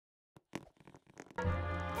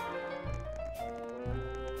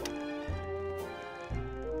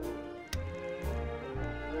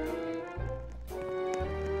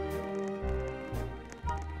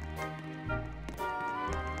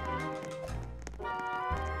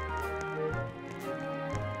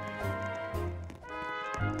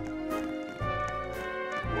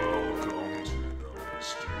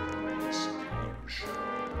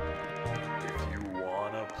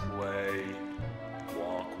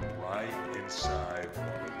right inside one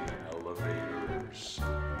of the elevators.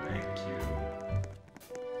 Thank you.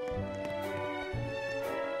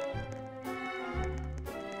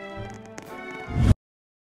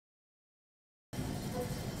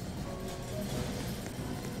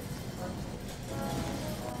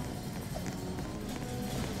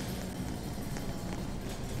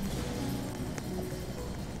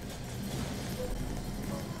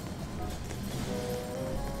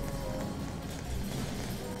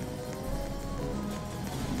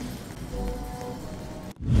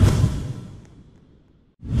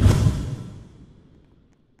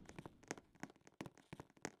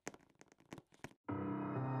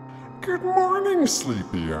 Good morning,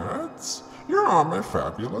 sleepyheads. You're on my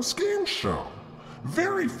fabulous game show.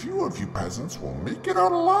 Very few of you peasants will make it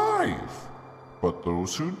out alive, but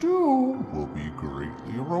those who do will be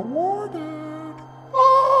greatly rewarded.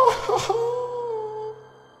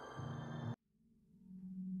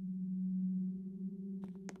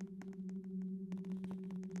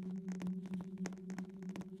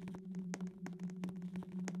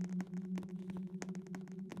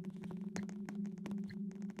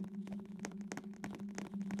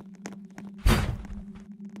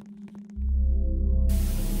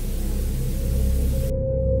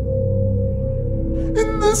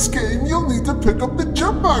 In this game, you'll need to pick up the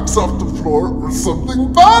jump box off the floor or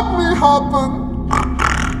something bad may happen.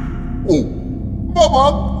 Oh, my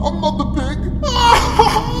bad, I'm not the pig.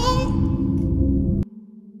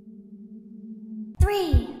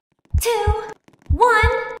 3, 2,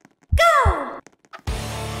 1, go!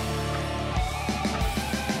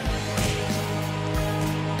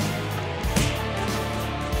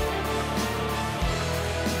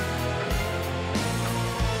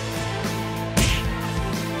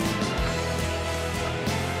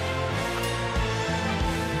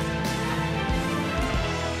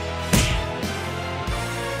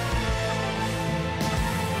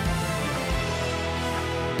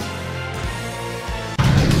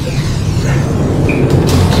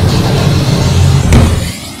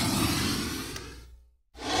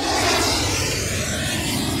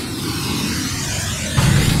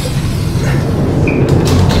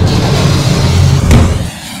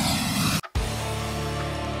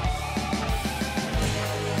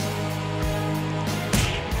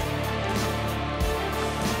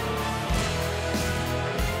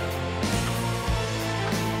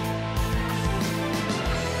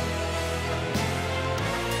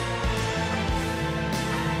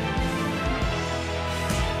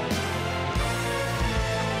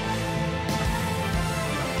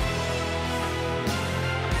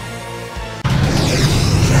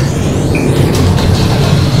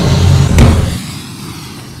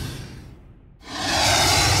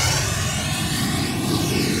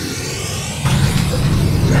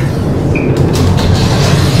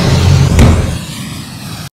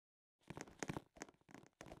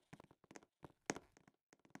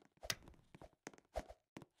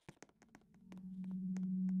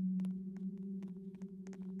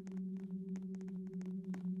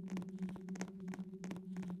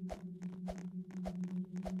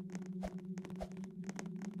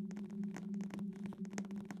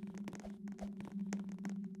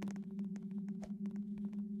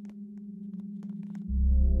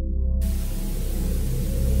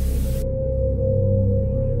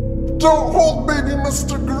 Don't hold baby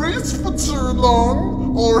Mr. Grease for too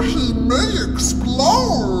long, or he may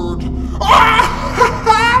explode.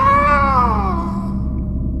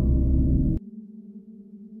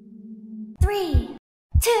 3,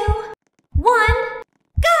 2, 1,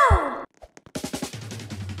 go!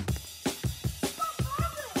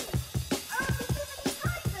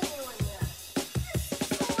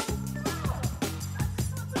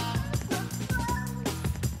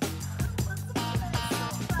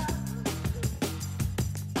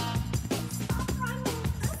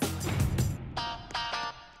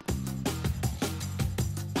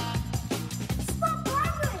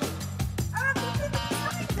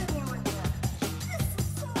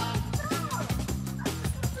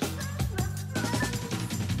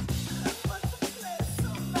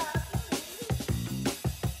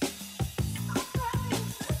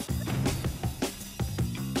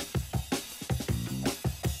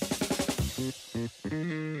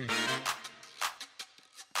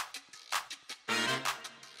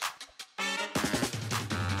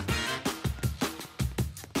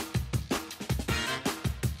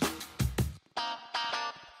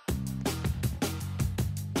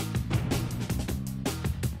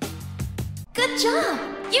 Good job!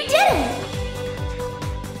 You did it!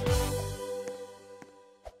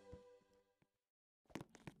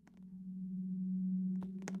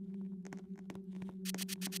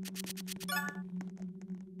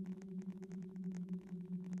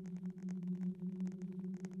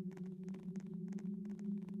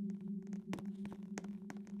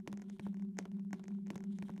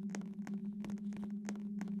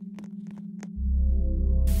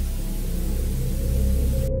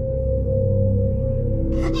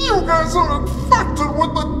 You guys are infected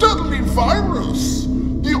with the deadly virus.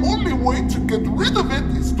 The only way to get rid of it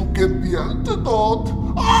is to get the antidote.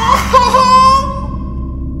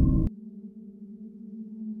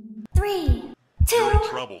 3, 2, You're in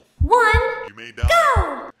trouble. 1, You may die.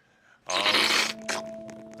 go!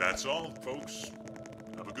 That's all, folks.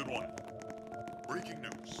 Have a good one. Breaking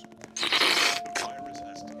news. The virus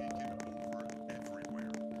has taken over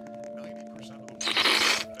everywhere. 90% of the world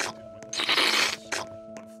is infected with the virus.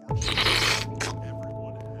 Unfortunately,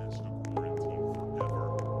 everyone has to quarantine forever.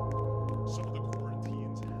 Some of the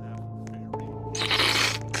quarantines have very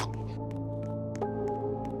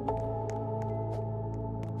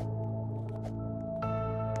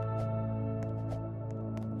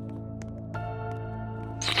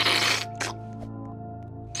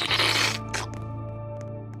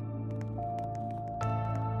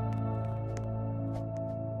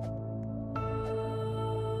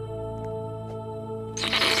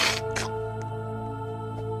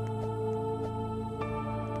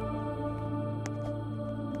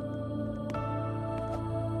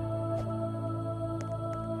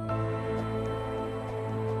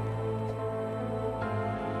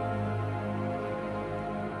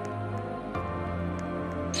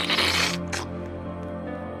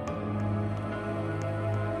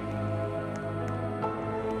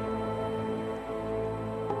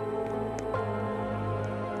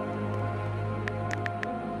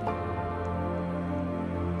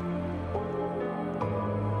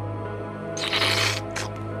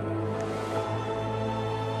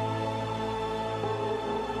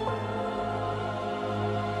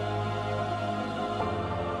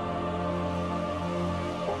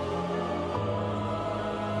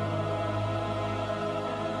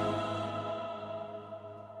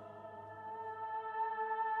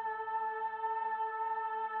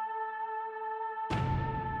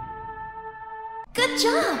Good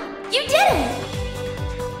job! You did it!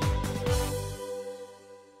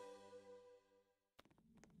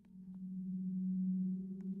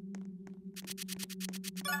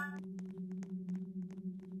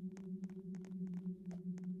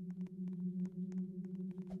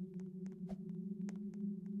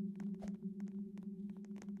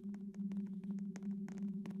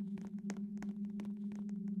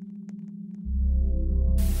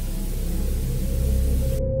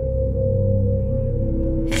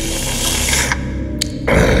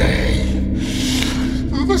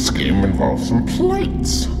 This game involves some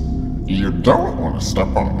plates. You don't want to step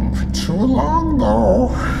on them for too long, though.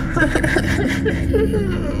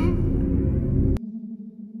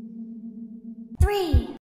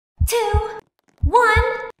 3, 2, 1,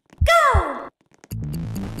 go!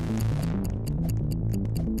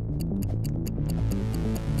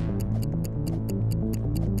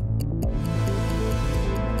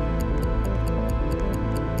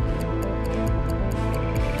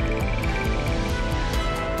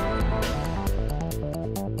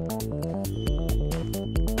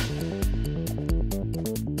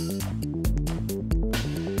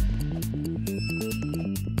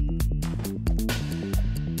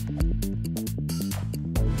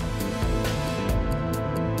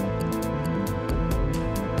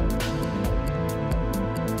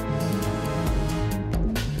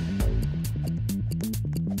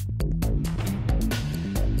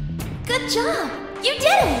 Good job! You did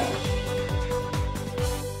it!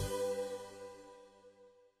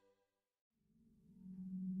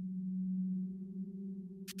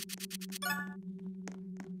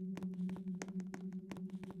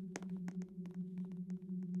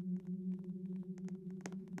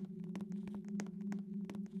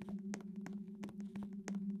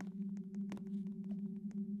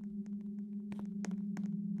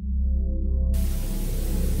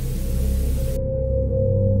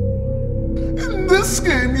 In this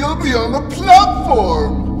game, you'll be on a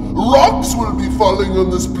platform. Rocks will be falling on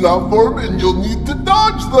this platform, and you'll need to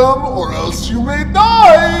dodge them, or else you may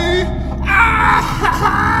die.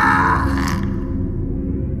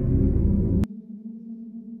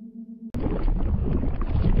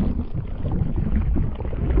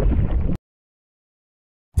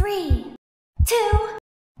 3, 2,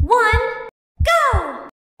 1, go!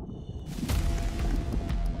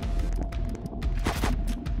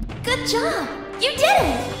 Good job! You did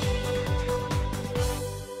it!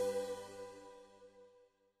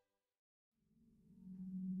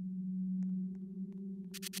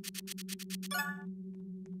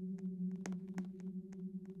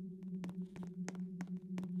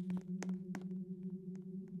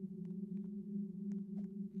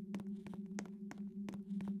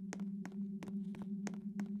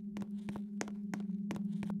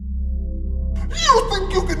 You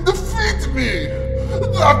think you can defeat me?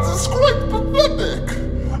 That is quite pathetic.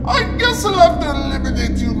 I guess I'll have to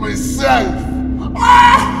eliminate you myself.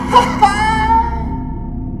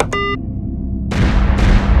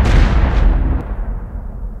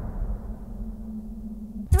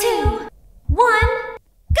 Two, one,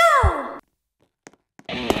 go!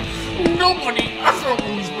 Nobody ever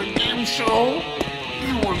wins my game show.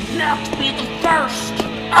 You will not be the first.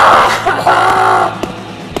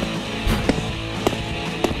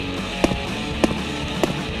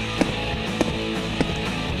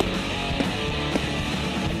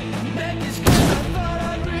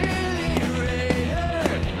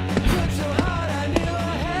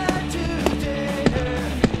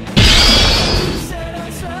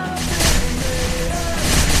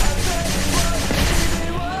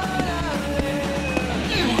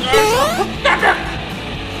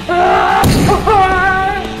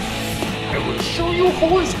 I will show you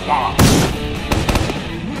who is boss.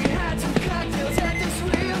 We had some cocktails at this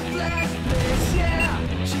real glass place,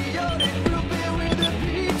 yeah. She ordered root beer with a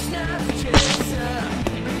peach schnapps chaser.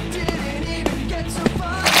 We didn't even get so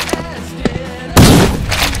far as dinner.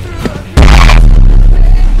 Through a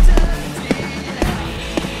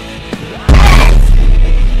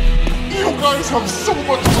You guys have so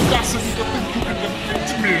much audacity to think you can defeat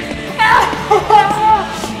me.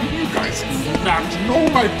 You guys do not know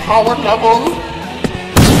my power level.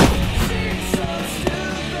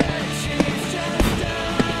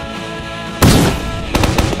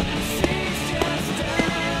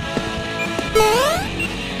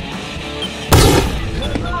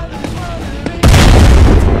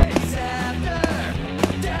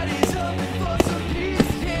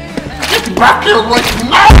 Get back here right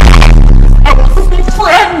now! I want to be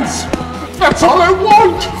friends! That's all I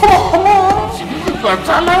want! That's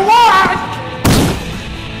all I want!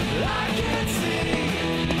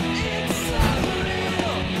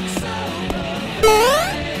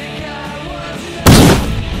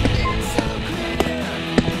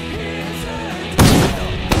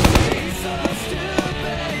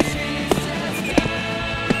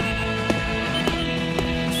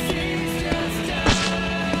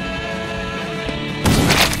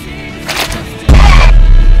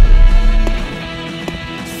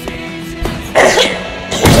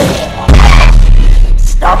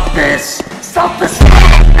 Stop this! Stop this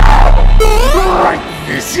right now! Right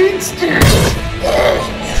this instant!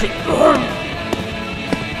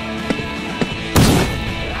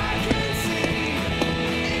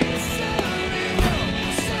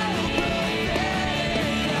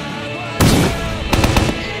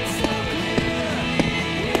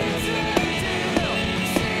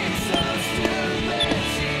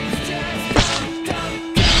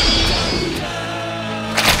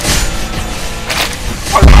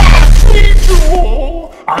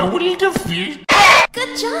 I will defeat.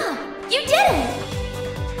 Good job! You did it!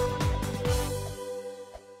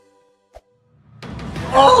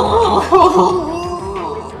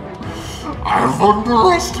 I've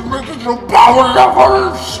underestimated your power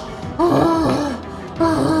levels.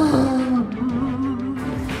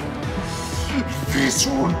 This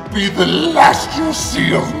won't be the last you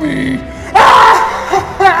see of me.